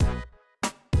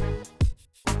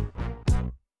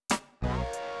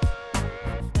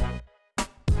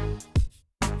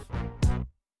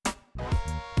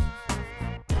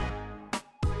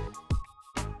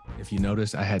If you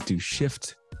notice, I had to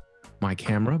shift my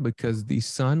camera because the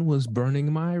sun was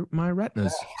burning my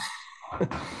retinas.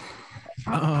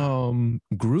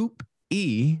 Group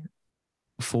E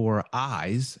for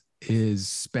eyes is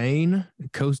Spain,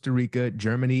 Costa Rica,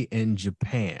 Germany, and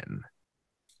Japan.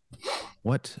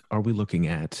 What are we looking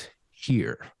at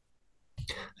here?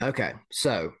 Okay,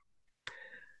 so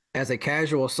as a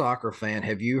casual soccer fan,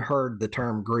 have you heard the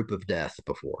term group of death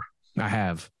before? I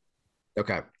have.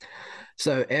 Okay.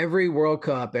 So every World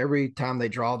Cup, every time they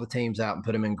draw the teams out and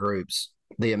put them in groups,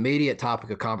 the immediate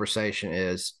topic of conversation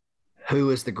is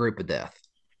who is the group of death?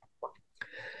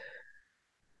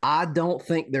 I don't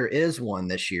think there is one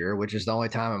this year, which is the only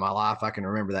time in my life I can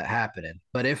remember that happening.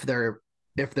 But if there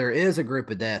is a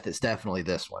group of death, it's definitely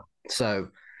this one. So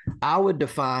I would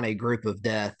define a group of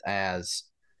death as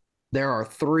there are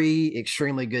three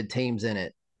extremely good teams in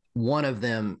it. One of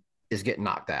them is getting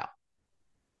knocked out.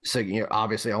 So,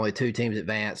 obviously only two teams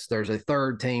advance. There's a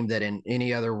third team that in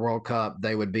any other World Cup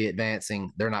they would be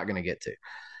advancing. They're not going to get to.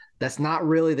 That's not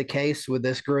really the case with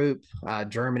this group.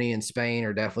 Germany and Spain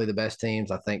are definitely the best teams.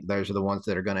 I think those are the ones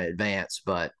that are going to advance.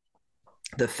 But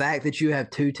the fact that you have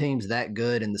two teams that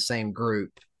good in the same group,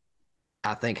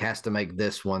 I think has to make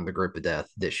this one the group of death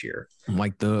this year.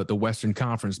 Like the Western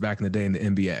Conference back in the day in the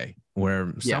NBA,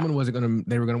 where someone wasn't going to,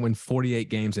 they were going to win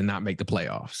 48 games and not make the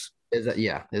playoffs.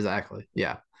 Yeah, exactly.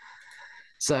 Yeah.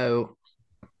 So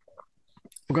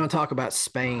we're going to talk about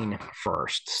Spain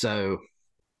first. So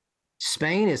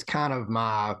Spain is kind of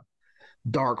my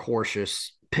dark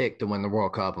horses pick to win the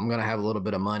World Cup. I'm going to have a little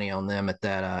bit of money on them at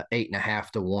that 8.5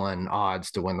 to 1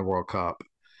 odds to win the World Cup.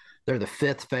 They're the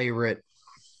fifth favorite.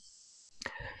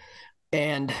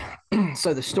 And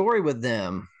so the story with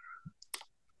them,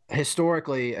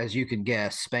 historically, as you could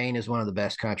guess, Spain is one of the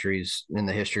best countries in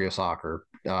the history of soccer.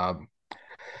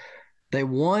 They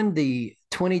won the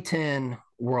 2010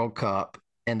 World Cup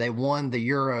and they won the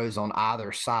Euros on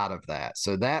either side of that.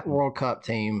 So that World Cup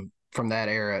team from that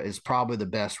era is probably the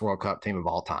best World Cup team of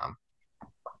all time.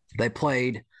 They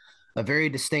played a very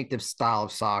distinctive style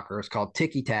of soccer. It's called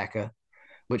tiki-taka,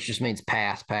 which just means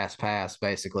pass, pass, pass.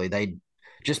 Basically, they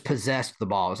just possessed the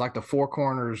ball. It was like the Four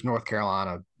Corners, North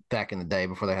Carolina back in the day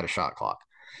before they had a shot clock.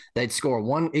 They'd score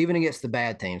one, even against the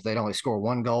bad teams, they'd only score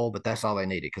one goal, but that's all they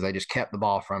needed because they just kept the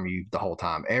ball from you the whole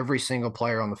time. Every single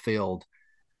player on the field,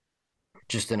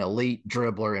 just an elite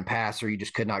dribbler and passer. You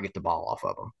just could not get the ball off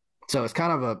of them. So it's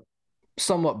kind of a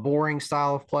somewhat boring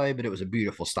style of play, but it was a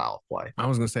beautiful style of play. I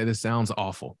was going to say this sounds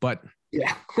awful, but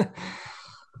yeah.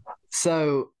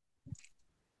 So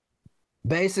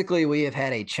basically, we have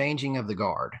had a changing of the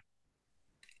guard.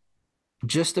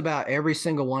 Just about every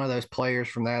single one of those players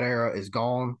from that era is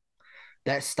gone.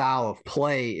 That style of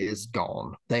play is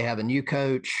gone. They have a new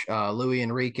coach, Luis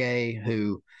Enrique,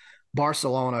 who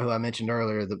Barcelona, who I mentioned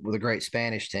earlier, the great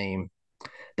Spanish team,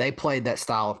 they played that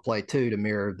style of play too to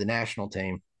mirror the national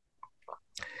team.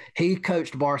 He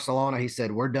coached Barcelona. He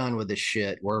said, we're done with this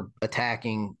shit. We're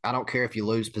attacking. I don't care if you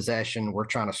lose possession. We're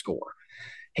trying to score.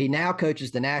 He now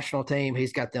coaches the national team.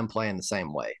 He's got them playing the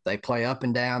same way. They play up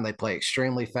and down. They play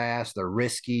extremely fast. They're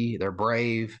risky. They're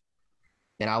brave.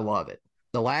 And I love it.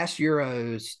 The last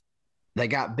Euros, they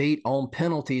got beat on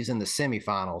penalties in the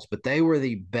semifinals, but they were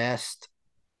the best.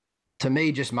 To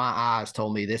me, just my eyes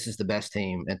told me this is the best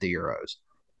team at the Euros.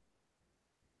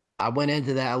 I went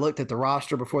into that. I looked at the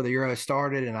roster before the Euros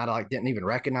started, and I didn't even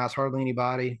recognize hardly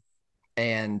anybody.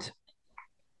 And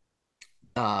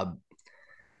I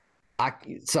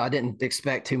didn't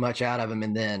expect too much out of them.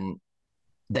 And then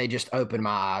they just opened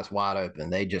my eyes wide open.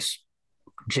 They just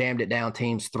jammed it down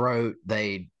team's throat.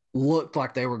 They looked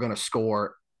like they were going to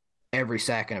score every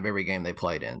second of every game they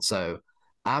played in. So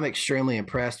I'm extremely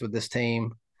impressed with this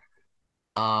team.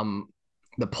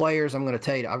 The players I'm going to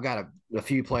tell you, I've got a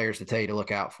few players to tell you to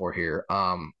look out for here.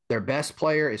 Their best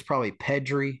player is probably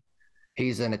Pedri.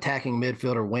 He's an attacking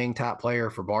midfielder, wing type player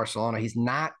for Barcelona. He's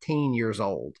 19 years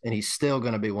old, and he's still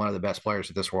going to be one of the best players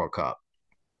at this World Cup.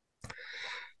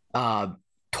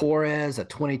 Torres, a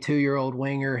 22-year-old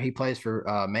winger. He plays for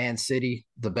Man City,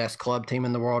 the best club team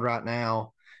in the world right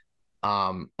now.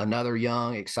 Another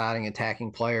young, exciting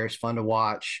attacking player. It's fun to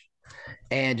watch.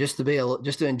 And just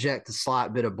to inject a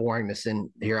slight bit of boringness in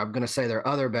here, I'm going to say their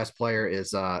other best player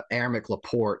is Aymeric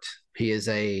Laporte. He is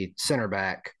a center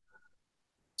back.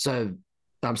 So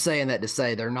I'm saying that to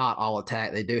say they're not all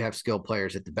attack. They do have skilled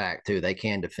players at the back too. They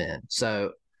can defend.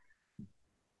 So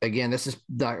again, this is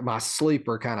my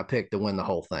sleeper kind of pick to win the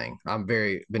whole thing. Been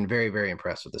very, very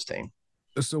impressed with this team.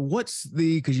 So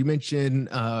because you mentioned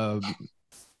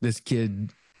this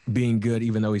kid being good,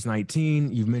 even though he's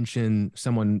 19, you've mentioned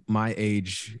someone my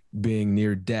age being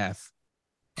near death.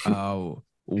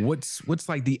 what's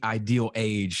like the ideal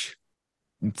age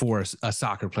for a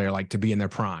soccer player, like to be in their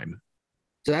prime?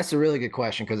 So that's a really good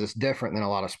question because it's different than a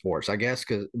lot of sports, I guess.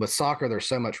 Because with soccer, there's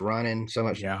so much running, so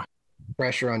much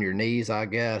pressure on your knees, I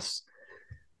guess.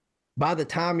 By the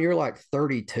time you're like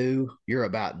 32, you're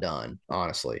about done,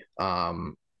 honestly. I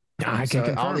can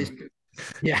confirm. All these,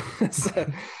 yeah.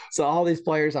 So all these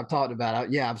players I've talked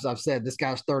about, I've said this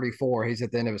guy's 34. He's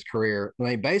at the end of his career. I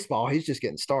mean, baseball, he's just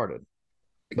getting started.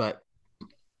 But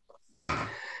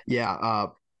yeah,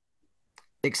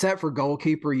 except for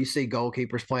goalkeeper, you see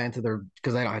goalkeepers playing to their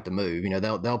because they don't have to move. You know,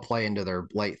 they'll play into their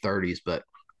late 30s. But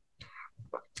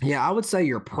yeah, I would say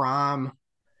your prime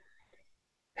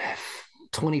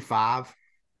 25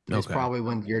 is probably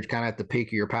when you're kind of at the peak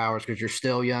of your powers because you're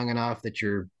still young enough that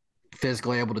you're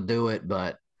physically able to do it.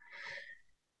 But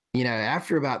you know,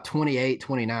 after about 28,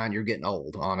 29, you're getting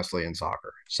old, honestly, in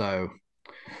soccer. So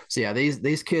yeah,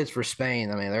 these kids for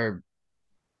Spain, I mean,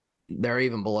 they're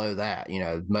even below that, you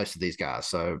know, most of these guys.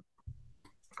 So,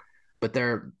 but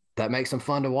that makes them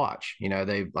fun to watch. You know,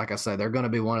 like I said, they're going to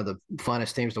be one of the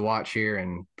funnest teams to watch here,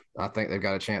 and I think they've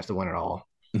got a chance to win it all.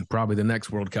 Probably the next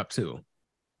World Cup too.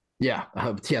 Yeah,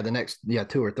 the next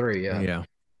 2 or 3. Yeah.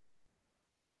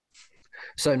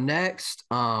 So next,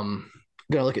 I'm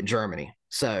gonna look at Germany.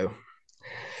 So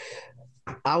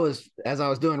as I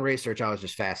was doing research, I was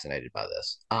just fascinated by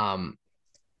this.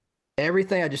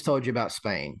 Everything I just told you about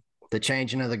Spain, the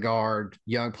changing of the guard,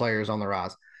 young players on the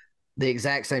rise, the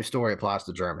exact same story applies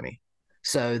to Germany.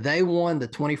 So they won the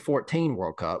 2014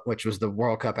 World Cup, which was the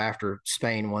World Cup after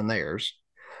Spain won theirs.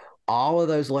 All of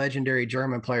those legendary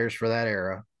German players for that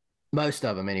era, most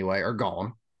of them anyway, are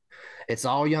gone. It's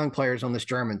all young players on this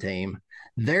German team.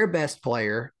 Their best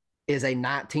player is a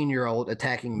 19-year-old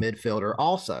attacking midfielder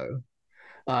also,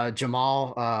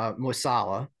 Jamal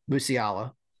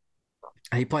Musiala.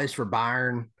 He plays for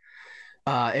Bayern.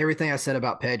 Everything I said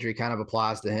about Pedri kind of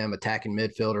applies to him. Attacking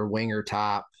midfielder, winger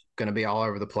type, going to be all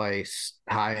over the place,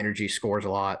 high energy, scores a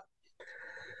lot.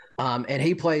 And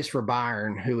he plays for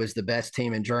Bayern, who is the best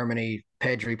team in Germany.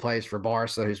 Pedri plays for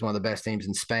Barca, who's one of the best teams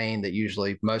in Spain that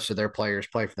usually most of their players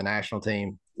play for the national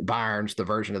team. Bayern's the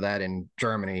version of that in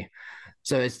Germany.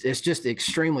 So it's just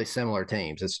extremely similar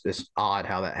teams. It's odd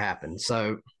how that happened.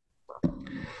 So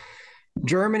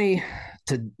Germany,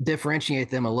 to differentiate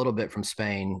them a little bit from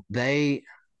Spain, they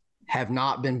have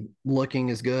not been looking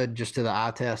as good just to the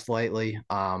eye test lately.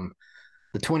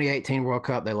 The 2018 World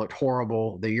Cup, they looked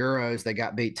horrible. The Euros, they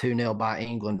got beat 2-0 by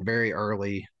England very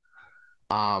early.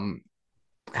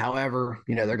 However,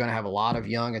 you know, they're going to have a lot of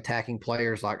young attacking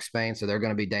players like Spain, so they're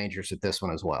going to be dangerous at this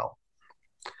one as well.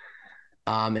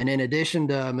 And in addition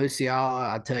to Musiala,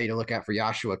 I'd tell you to look out for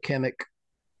Joshua Kimmich.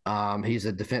 He's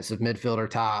a defensive midfielder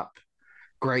type,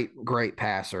 great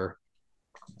passer.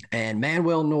 And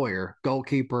Manuel Neuer,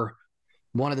 goalkeeper,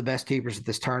 one of the best keepers at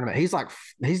this tournament. He's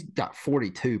got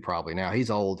 42 probably now. He's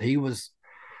old. He was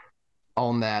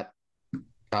on that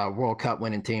World Cup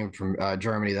winning team from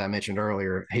Germany that I mentioned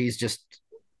earlier. He's just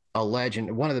a legend.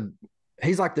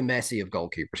 He's like the Messi of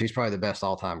goalkeepers. He's probably the best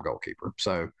all-time goalkeeper.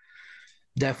 So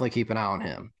definitely keep an eye on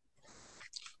him.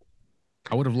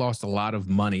 I would have lost a lot of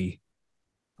money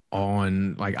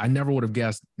on, like, I never would have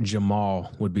guessed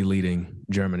Jamal would be leading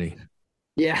Germany.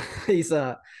 Yeah, he's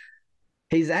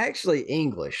actually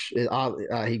English.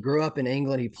 He grew up in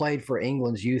England. He played for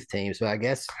England's youth team. So I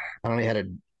guess I don't know, he had a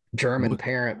German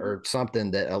parent or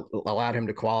something that allowed him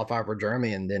to qualify for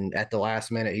Germany. And then at the last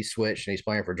minute, he switched and he's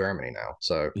playing for Germany now.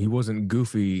 So he wasn't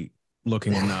goofy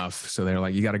looking enough. So they're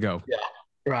like, you got to go. Yeah,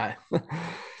 right.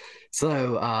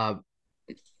 So,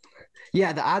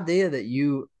 yeah, the idea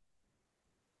that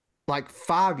like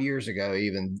 5 years ago,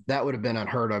 even that would have been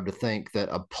unheard of to think that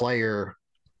a player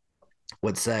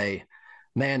would say,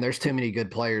 man, there's too many good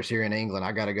players here in England.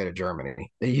 I got to go to Germany.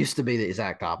 It used to be the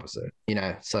exact opposite, you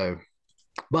know? So,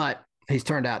 but he's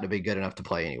turned out to be good enough to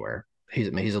play anywhere. He's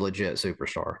a legit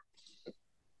superstar.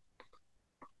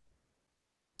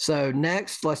 So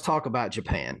next, let's talk about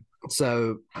Japan.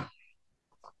 So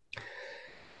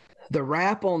the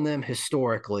rap on them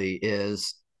historically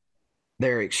is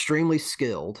they're extremely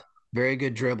skilled, very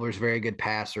good dribblers, very good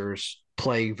passers,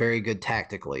 play very good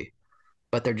tactically,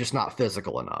 but they're just not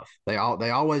physical enough. They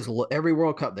always look, every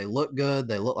World Cup, they look good.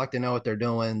 They look like they know what they're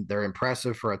doing. They're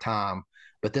impressive for a time,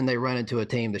 but then they run into a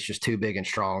team that's just too big and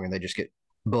strong and they just get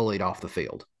bullied off the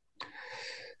field.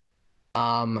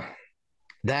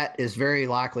 That is very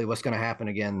likely what's going to happen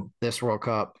again this World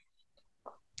Cup.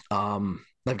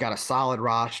 They've got a solid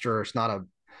roster. It's not a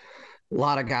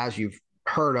lot of guys you've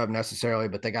heard of necessarily,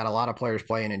 but they got a lot of players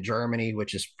playing in Germany,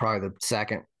 which is probably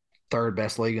the third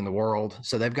best league in the world.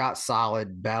 So they've got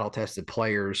solid, battle-tested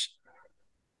players.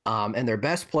 And their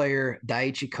best player,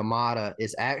 Daichi Kamada,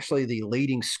 is actually the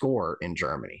leading scorer in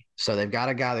Germany. So they've got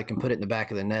a guy that can put it in the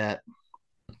back of the net.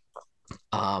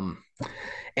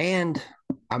 And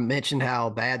I mentioned how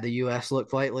bad the U.S.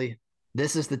 looked lately.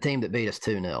 This is the team that beat us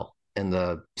 2-0 in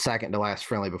the second to last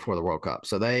friendly before the World Cup.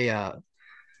 So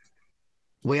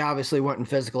we obviously weren't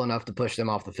physical enough to push them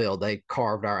off the field. They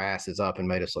carved our asses up and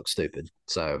made us look stupid.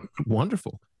 So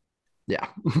wonderful. Yeah.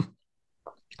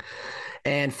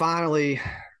 And finally,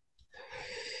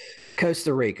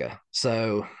 Costa Rica.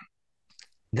 So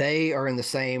they are in the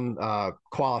same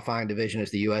qualifying division as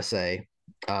the USA,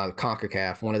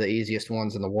 CONCACAF, one of the easiest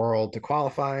ones in the world to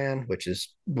qualify in, which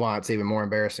is why it's even more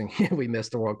embarrassing. We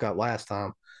missed the World Cup last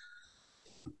time.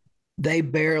 They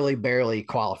barely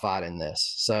qualified in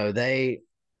this. So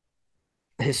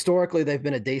historically, they've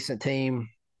been a decent team.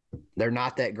 They're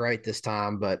not that great this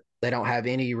time, but they don't have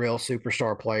any real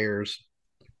superstar players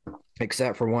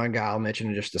except for one guy I'll mention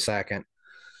in just a second.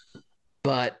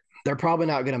 But they're probably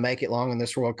not going to make it long in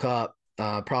this World Cup,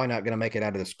 probably not going to make it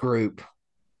out of this group.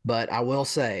 But I will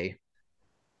say,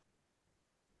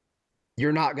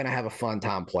 you're not going to have a fun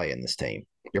time playing this team.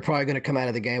 You're probably going to come out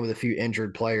of the game with a few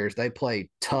injured players. They play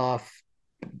tough,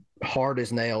 hard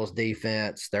as nails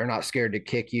defense. They're not scared to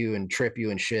kick you and trip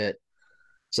you and shit.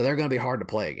 So they're going to be hard to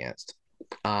play against.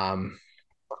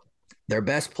 Their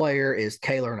best player is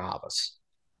Keylor Navas,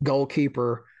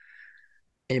 goalkeeper.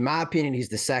 In my opinion, he's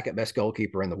the second best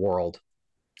goalkeeper in the world.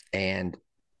 And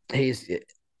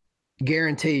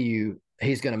guarantee you,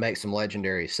 he's going to make some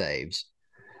legendary saves.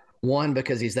 One,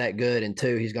 because he's that good, and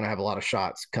two, he's going to have a lot of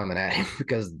shots coming at him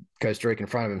because Costa Rica in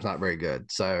front of him is not very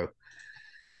good. So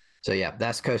yeah,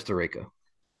 that's Costa Rica.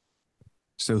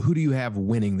 So who do you have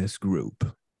winning this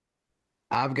group?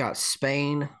 I've got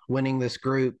Spain winning this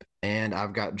group, and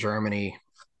I've got Germany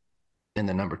in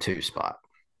the number 2 spot.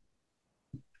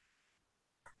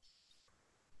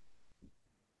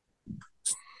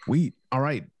 Sweet. All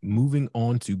right. Moving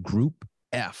on to Group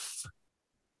F.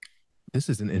 This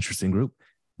is an interesting group.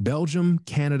 Belgium,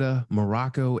 Canada,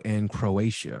 Morocco, and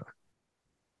Croatia.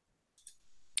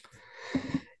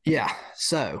 Yeah.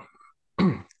 So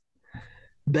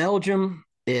Belgium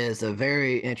is a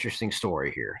very interesting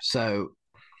story here. So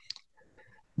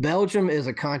Belgium is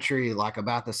a country like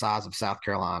about the size of South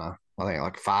Carolina, I think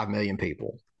like 5 million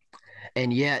people.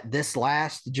 And yet this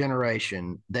last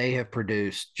generation, they have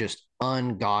produced just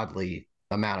ungodly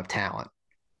amount of talent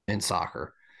in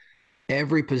soccer.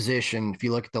 Every position, if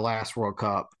you look at the last World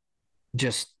Cup,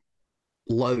 just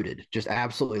loaded, just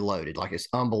absolutely loaded. Like it's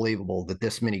unbelievable that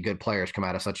this many good players come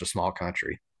out of such a small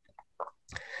country.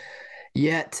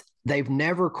 Yet they've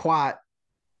never quite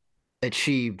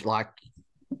achieved like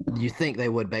you think they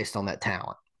would based on that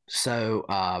talent. So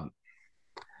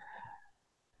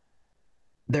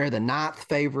they're the 9th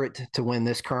favorite to win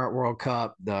this current World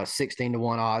Cup, the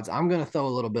 16-1 odds. I'm going to throw a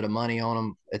little bit of money on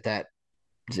them at that.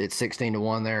 It's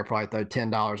 16-1 there. Probably throw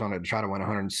 $10 on it to try to win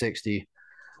 160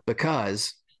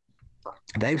 because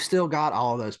they've still got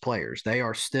all of those players. They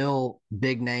are still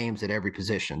big names at every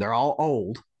position. They're all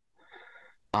old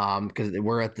because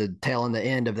we're at the tail and the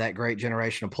end of that great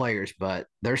generation of players, but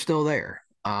they're still there.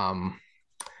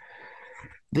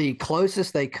 The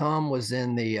closest they come was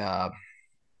in the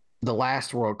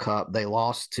last World Cup. They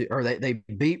lost to, or they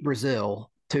beat Brazil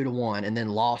 2-1 and then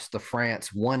lost to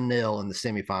France 1-0 in the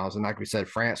semifinals. And like we said,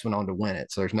 France went on to win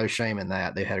it. So there's no shame in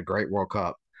that. They had a great World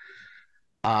Cup.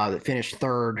 That finished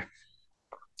 3rd.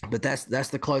 But that's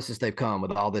the closest they've come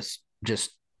with all this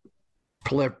just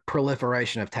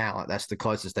proliferation of talent. That's the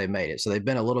closest they've made it. So they've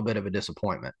been a little bit of a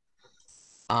disappointment.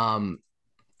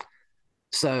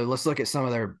 So let's look at some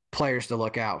of their players to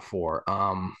look out for.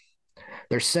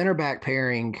 Their center back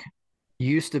pairing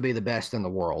used to be the best in the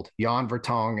world, Jan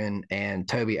Vertonghen and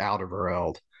Toby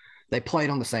Alderweireld. They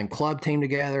played on the same club team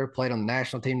together, played on the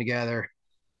national team together,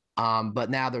 but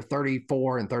now they're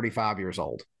 34 and 35 years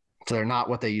old. So they're not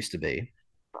what they used to be.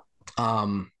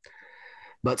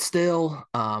 But still,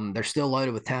 they're still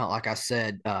loaded with talent. Like I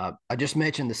said, I just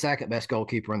mentioned the second best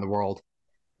goalkeeper in the world.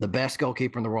 The best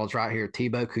goalkeeper in the world is right here.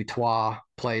 Thibaut Courtois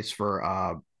plays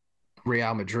for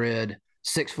Real Madrid,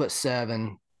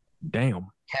 6'7". Damn.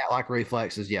 Cat-like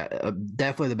reflexes. Yeah,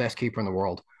 definitely the best keeper in the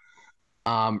world.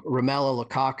 Romelu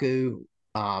Lukaku,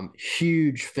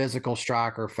 huge physical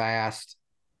striker, fast,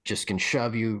 just can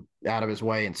shove you out of his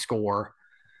way and score.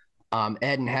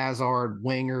 Eden Hazard,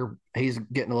 winger, he's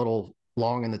getting a little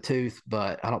long in the tooth,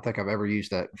 but I don't think I've ever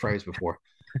used that phrase before.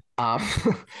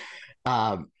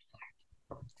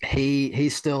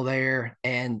 He's still there,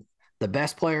 and the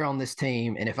best player on this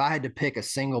team, and if I had to pick a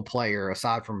single player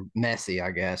aside from Messi,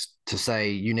 I guess, to say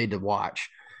you need to watch,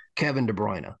 Kevin De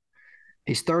Bruyne.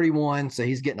 He's 31, so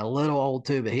he's getting a little old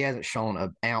too, but he hasn't shown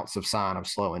an ounce of sign of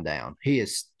slowing down. He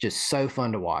is just so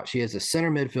fun to watch. He is a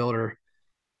center midfielder,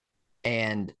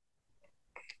 and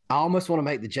I almost want to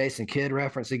make the Jason Kidd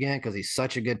reference again because he's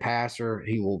such a good passer.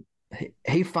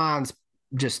 He finds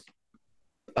just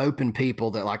open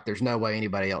people that like there's no way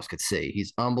anybody else could see.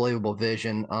 He's unbelievable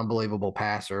vision, unbelievable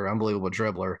passer, unbelievable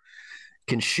dribbler.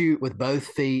 Can shoot with both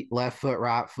feet, left foot,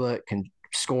 right foot. Can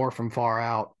score from far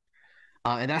out.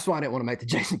 And that's why I didn't want to make the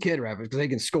Jason Kidd reference because he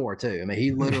can score too. I mean,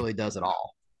 he literally does it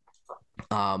all.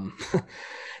 Um,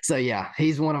 so yeah,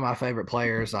 he's one of my favorite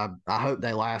players. I hope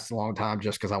they last a long time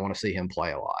just because I want to see him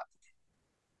play a lot.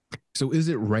 So is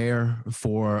it rare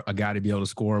for a guy to be able to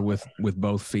score with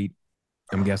both feet?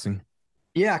 I'm guessing.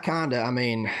 Yeah, kind of. I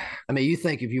mean, you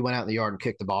think if you went out in the yard and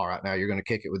kicked the ball right now, you're going to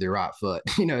kick it with your right foot.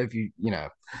 If you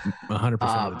 100%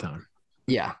 of the time.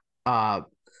 Yeah.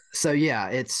 So yeah,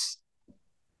 it's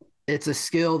a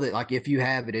skill that like if you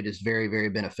have it, it is very, very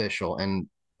beneficial. And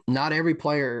not every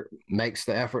player makes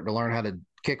the effort to learn how to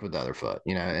kick with the other foot,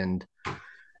 and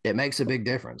it makes a big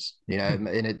difference, and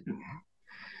it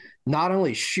not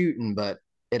only shooting, but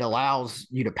it allows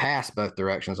you to pass both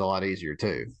directions a lot easier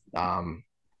too.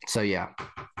 So yeah,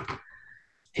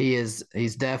 he's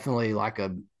definitely like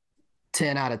a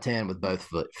 10 out of 10 with both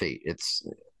feet. It's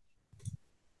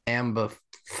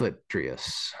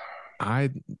ambidextrous.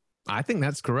 I think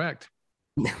that's correct.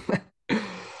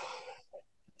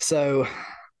 So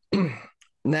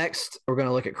next, we're going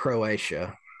to look at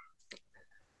Croatia.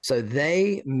 So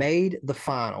they made the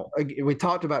final. We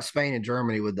talked about Spain and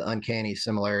Germany with the uncanny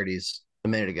similarities a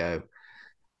minute ago.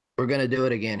 We're going to do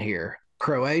it again here.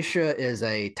 Croatia is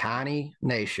a tiny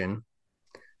nation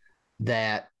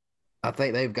that I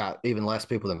think they've got even less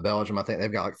people than Belgium. I think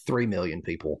they've got like 3 million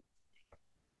people.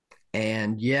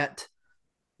 And yet,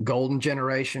 golden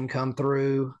generation come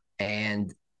through,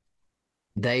 and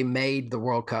they made the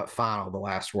World Cup final, the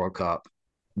last World Cup,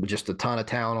 with just a ton of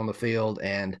talent on the field.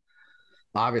 And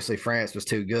obviously, France was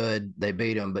too good. They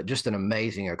beat them, but just an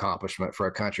amazing accomplishment for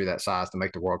a country that size to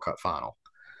make the World Cup final.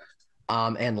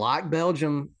 And like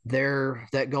Belgium,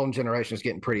 that golden generation is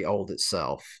getting pretty old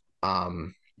itself.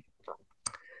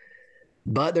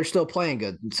 But they're still playing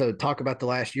good. So talk about the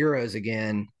last Euros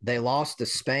again. They lost to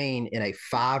Spain in a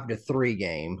 5-3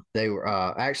 game. They were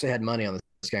I actually had money on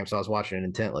this game, so I was watching it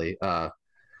intently.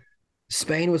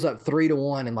 Spain was up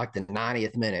 3-1 in like the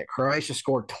 90th minute. Croatia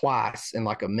scored twice in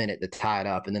like a minute to tie it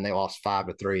up, and then they lost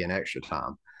 5-3 in extra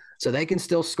time. So they can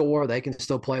still score. They can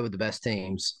still play with the best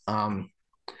teams.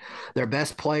 Their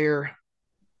best player.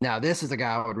 Now, this is a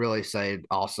guy I would really say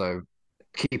also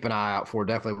keep an eye out for.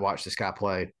 Definitely watch this guy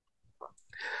play.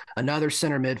 Another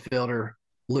center midfielder,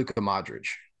 Luka Modric.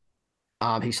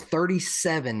 He's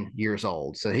 37 years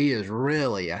old, so he is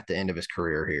really at the end of his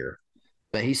career here.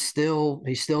 But he's still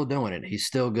doing it. He's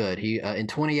still good. He in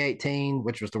 2018,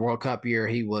 which was the World Cup year,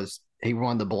 he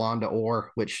won the Ballon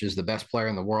d'Or, which is the best player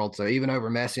in the world. So even over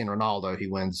Messi and Ronaldo, he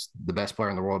wins the best player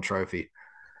in the world trophy.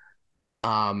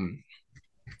 I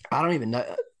don't even know.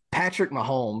 Patrick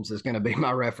Mahomes is going to be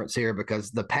my reference here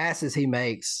because the passes he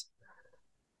makes,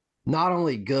 not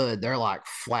only good, they're like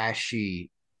flashy,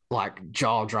 like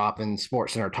jaw-dropping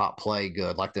SportsCenter top play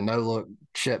good. Like the no-look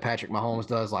shit Patrick Mahomes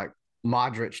does, like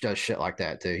Modric does shit like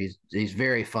that too. He's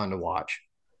very fun to watch.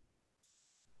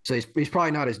 So he's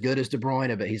probably not as good as De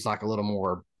Bruyne, but he's like a little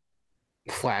more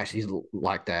flashy. He's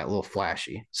like that, a little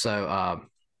flashy. So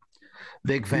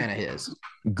big fan of his.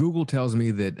 Google tells me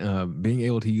that being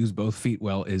able to use both feet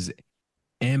well is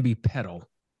ambipedal.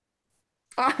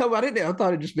 Oh, I didn't. I thought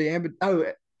it'd just be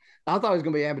I thought it was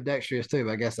going to be ambidextrous too,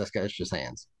 but I guess that's just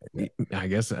hands. I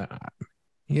guess.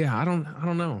 Yeah, I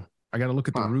don't know. I got to look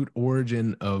at the root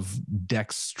origin of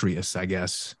dexterous, I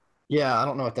guess. Yeah, I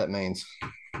don't know what that means.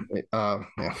 Yeah.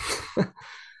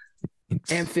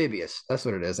 Amphibious. That's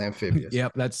what it is. Amphibious.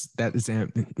 Yep,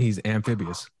 he's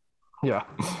amphibious. Yeah.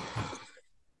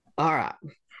 All right.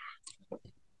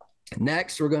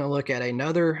 Next, we're going to look at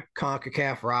another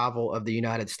CONCACAF rival of the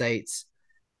United States,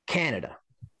 Canada.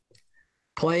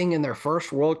 Playing in their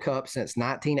first World Cup since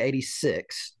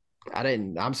 1986.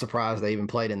 I'm surprised they even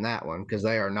played in that one because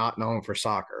they are not known for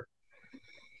soccer.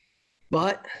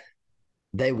 But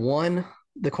they won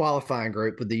the qualifying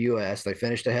group with the U.S. They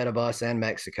finished ahead of us and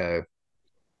Mexico.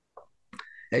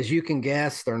 As you can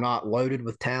guess, they're not loaded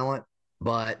with talent,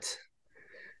 but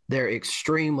they're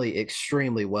extremely,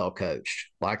 extremely well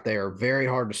coached. Like they are very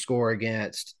hard to score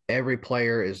against. Every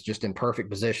player is just in perfect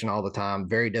position all the time,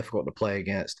 very difficult to play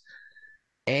against.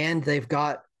 And they've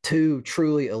got two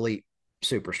truly elite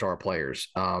superstar players,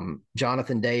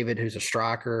 Jonathan David, who's a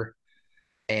striker,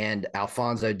 and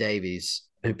Alphonso Davies,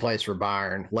 who plays for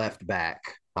Bayern, left back.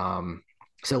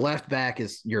 So left back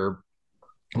is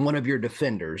one of your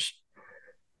defenders.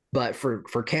 But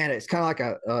for Canada, it's kind of like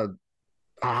a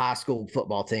high school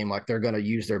football team. Like they're going to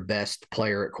use their best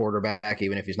player at quarterback,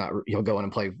 even if he'll go in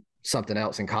and play something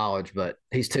else in college, but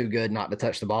he's too good not to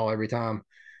touch the ball every time.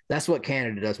 That's what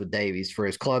Canada does with Davies for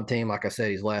his club team. Like I said,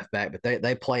 he's left back, but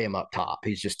they play him up top.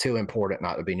 He's just too important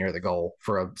not to be near the goal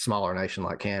for a smaller nation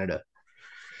like Canada.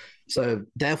 So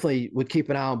definitely would keep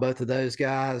an eye on both of those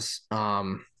guys.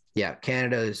 Yeah,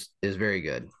 Canada is very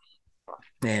good.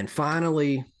 And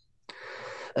finally,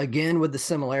 again with the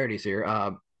similarities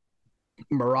here,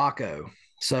 Morocco.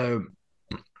 So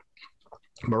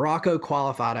Morocco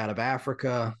qualified out of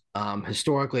Africa.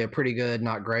 Historically, a pretty good,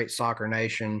 not great soccer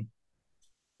nation.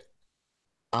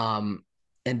 And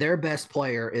their best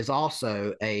player is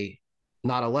also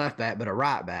not a left back, but a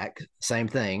right back, same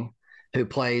thing, who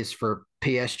plays for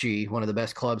PSG, one of the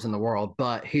best clubs in the world.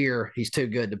 But here, he's too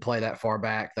good to play that far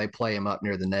back. They play him up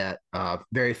near the net.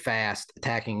 Very fast,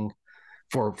 attacking.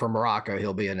 For Morocco,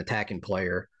 he'll be an attacking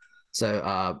player.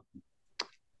 So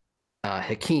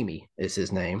Hakimi is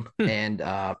his name. And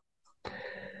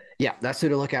yeah, that's who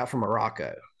to look out for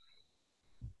Morocco.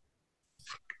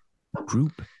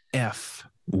 Group F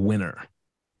winner.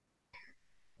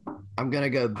 I'm going to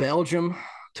go Belgium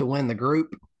to win the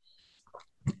group.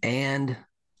 And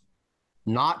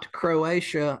not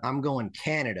Croatia. I'm going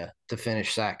Canada to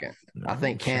finish second. I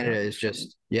think Canada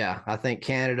is I think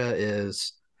Canada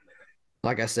is,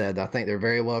 like I said, I think they're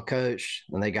very well coached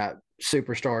and they got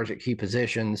superstars at key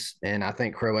positions. And I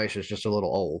think Croatia is just a little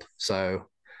old. So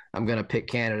I'm going to pick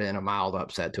Canada in a mild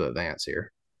upset to advance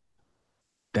here.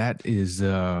 That is,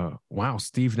 wow.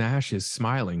 Steve Nash is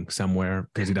smiling somewhere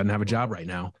because he doesn't have a job right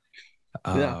now.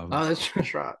 Yeah,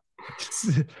 that's right.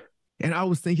 And I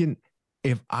was thinking,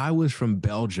 if I was from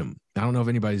Belgium, I don't know if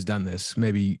anybody's done this.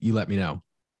 Maybe you let me know.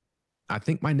 I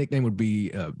think my nickname would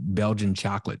be Belgian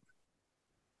Chocolate.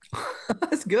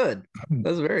 That's good.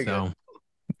 That's very good.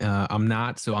 I'm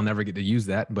not, so I'll never get to use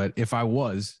that. But if I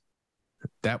was,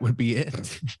 that would be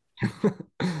it.